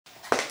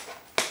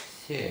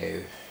So,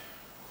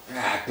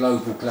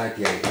 Global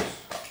Gladiators.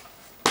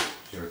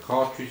 Is there a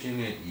cartridge in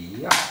it?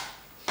 Yeah.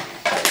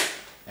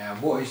 Now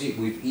what is it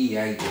with EA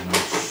and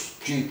those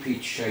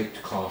stupid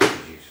shaped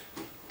cartridges?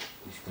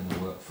 It's going to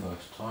work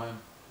first time.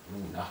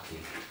 Oh, lucky.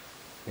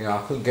 Yeah,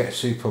 I couldn't get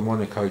Super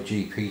Monaco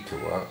GP to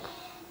work.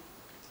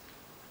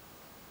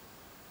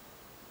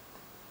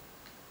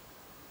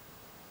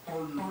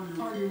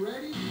 Are you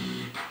ready?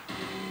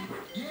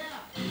 Yeah.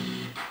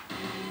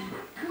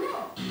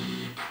 Cool.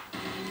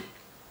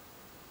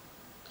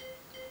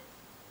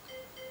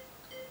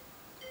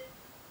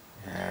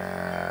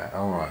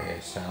 Alright, yeah,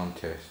 sound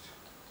test.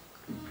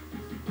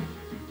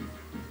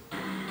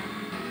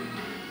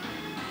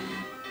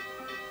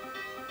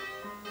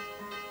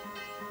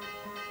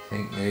 I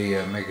think the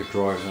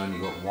Megadrive's only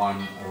got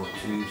 1 or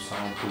 2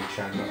 sample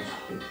channels.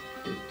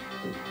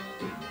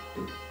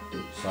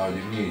 So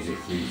the music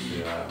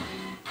is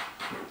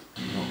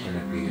not going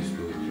to be as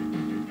good.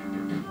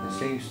 There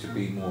seems to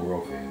be more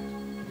of it.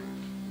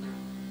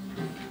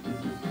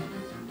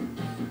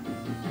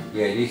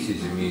 Yeah, this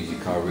is the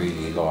music I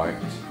really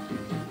liked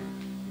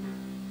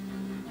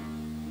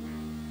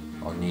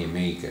on the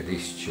Amiga,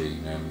 this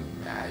tune,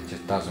 and it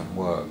just doesn't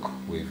work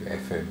with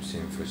FM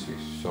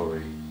synthesis,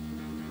 sorry.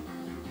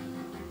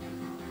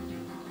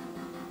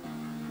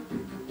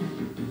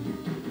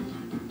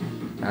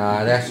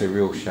 That's a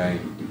real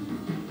shame.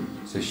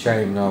 It's a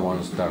shame no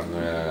one's done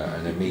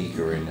an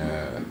Amiga in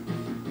a,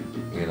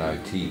 you know,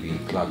 TV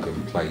plug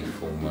and play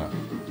format.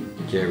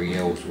 Jerry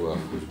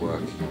Ellsworth was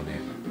working on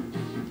it.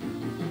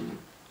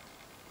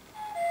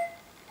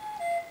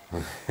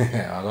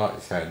 I like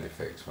the sound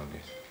effects on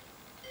this.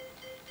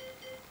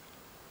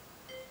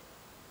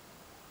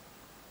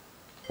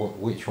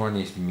 Which one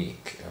is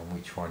Mick and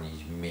which one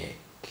is Mick?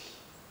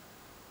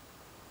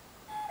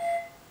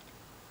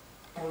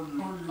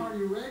 Are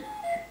you ready?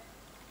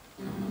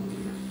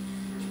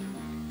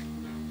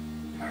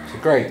 It's a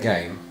great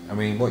game. I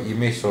mean, what you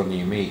miss on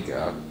the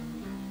Amiga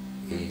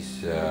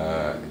is,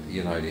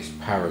 you know, this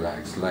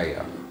parallax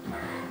layer.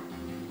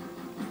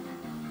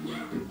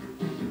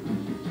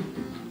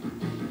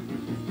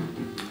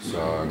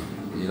 So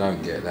you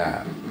don't get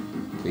that,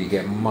 but you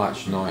get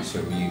much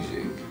nicer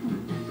music.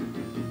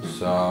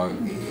 So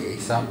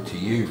it's up to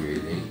you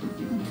really,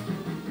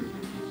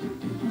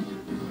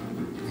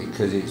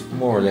 because it's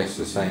more or less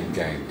the same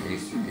game.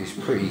 It's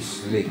pretty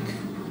slick,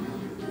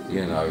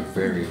 you know,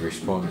 very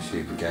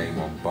responsive game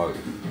on both.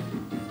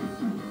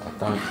 I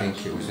don't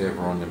think it was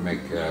ever on the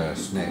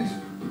SNES.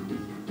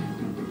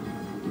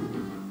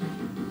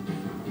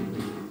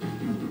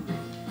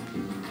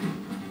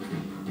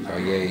 So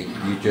yeah,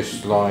 you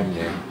just slime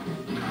them.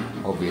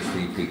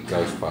 Obviously big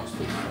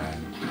Ghostbusters fan.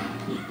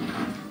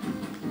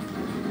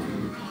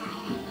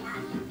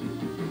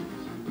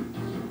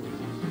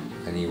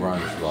 And he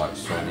runs like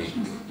Sonic,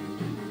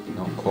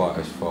 not quite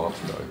as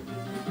fast though.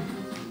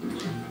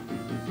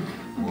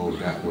 Oh,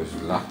 that was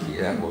lucky,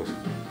 that was.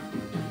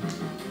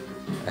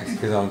 That's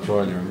because I'm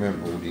trying to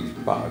remember all these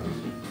buttons.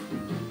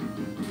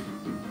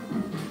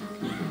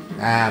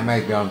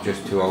 Maybe I'm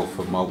just too old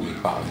for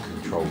multi-button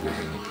controllers,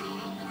 innit?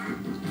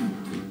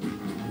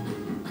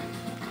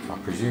 I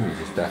presume you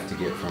just have to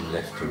get from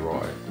left to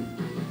right.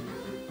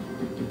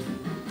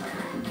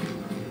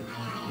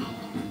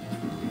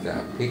 Is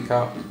that a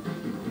pickup?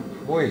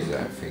 What is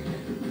that thing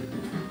then?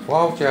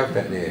 Why would you have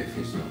that there if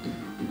it's not?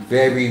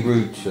 Very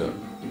rude, sir.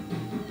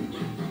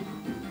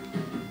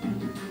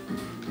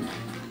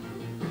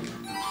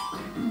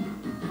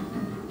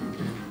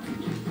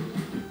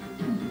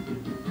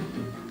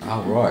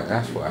 Oh right,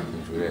 that's what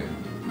happens with it.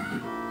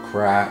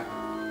 Crap.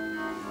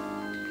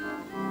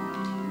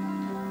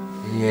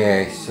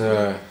 Yeah, it's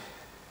a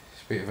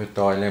bit of a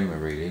dilemma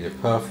really. The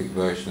perfect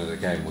version of the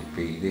game would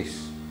be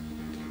this.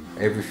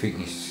 Everything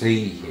you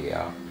see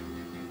here,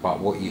 but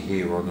what you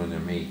hear on an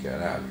Amiga,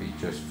 that would be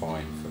just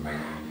fine for me.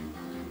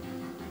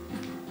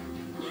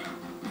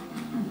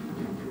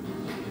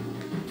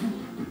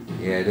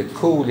 Yeah, the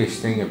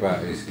coolest thing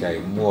about this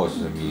game was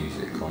the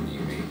music on the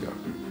Amiga.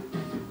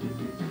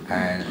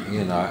 And,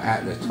 you know,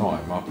 at the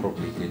time, I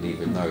probably didn't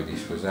even know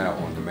this was out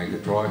on the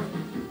Megadrive.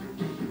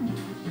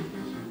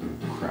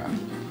 Oh, crap.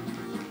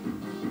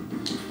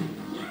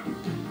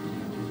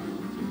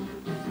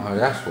 Oh,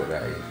 that's what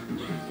that is.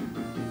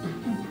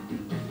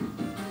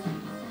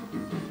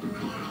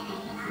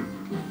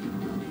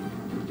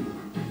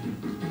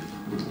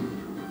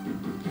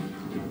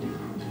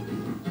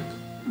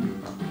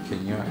 Can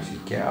you actually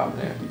get up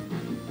there?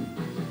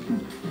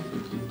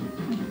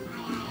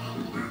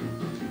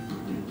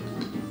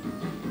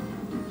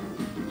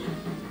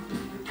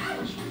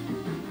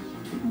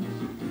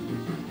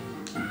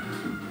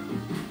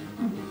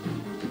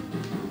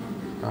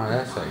 Oh,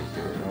 that's how you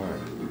do it,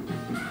 alright.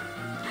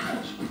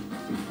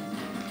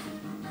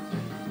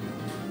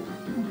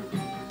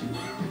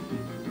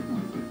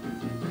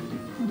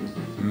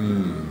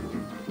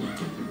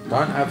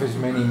 Don't have as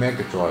many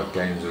Mega Drive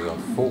games as I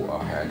thought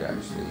I had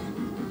actually.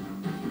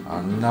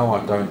 I know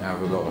I don't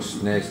have a lot of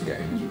SNES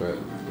games, but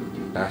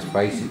that's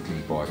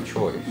basically by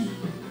choice.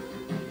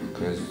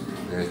 Because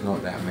there's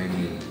not that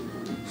many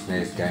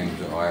SNES games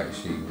that I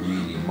actually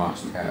really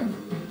must have.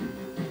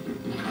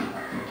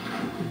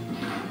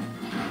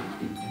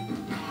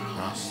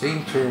 I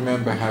seem to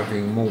remember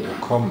having Mortal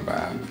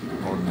Kombat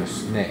on the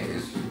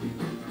SNES,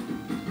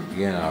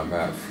 you know,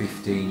 about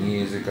 15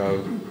 years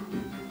ago.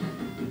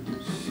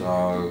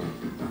 So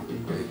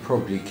it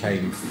probably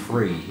came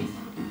free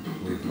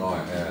with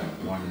like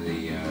one of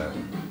the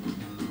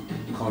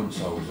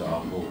consoles that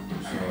I bought.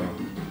 So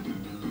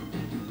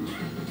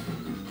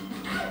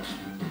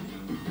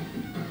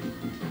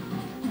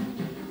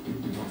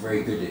not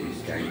very good at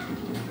this game.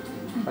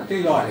 I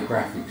do like the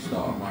graphics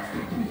style, I must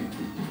admit.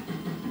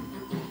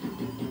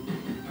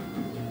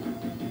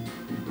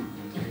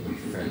 I think we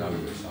fell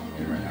over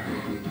somewhere around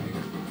here, didn't we?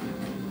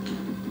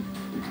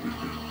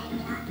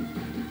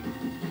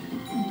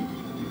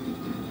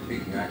 I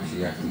think you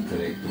actually have to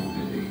collect all of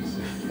these,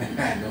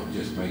 not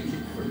just make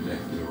it from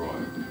left to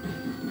right.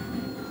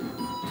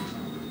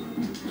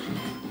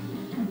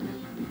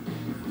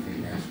 I think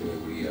that's where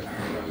we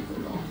fell over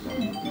last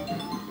time.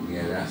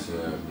 Yeah, that's a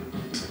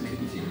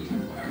continued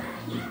one.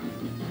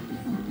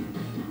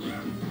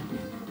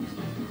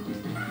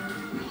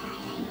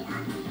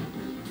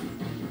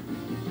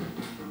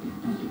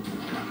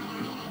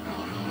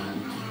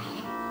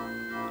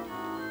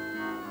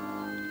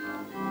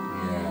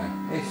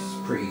 Yeah, it's a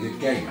pretty good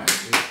game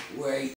actually. Wait.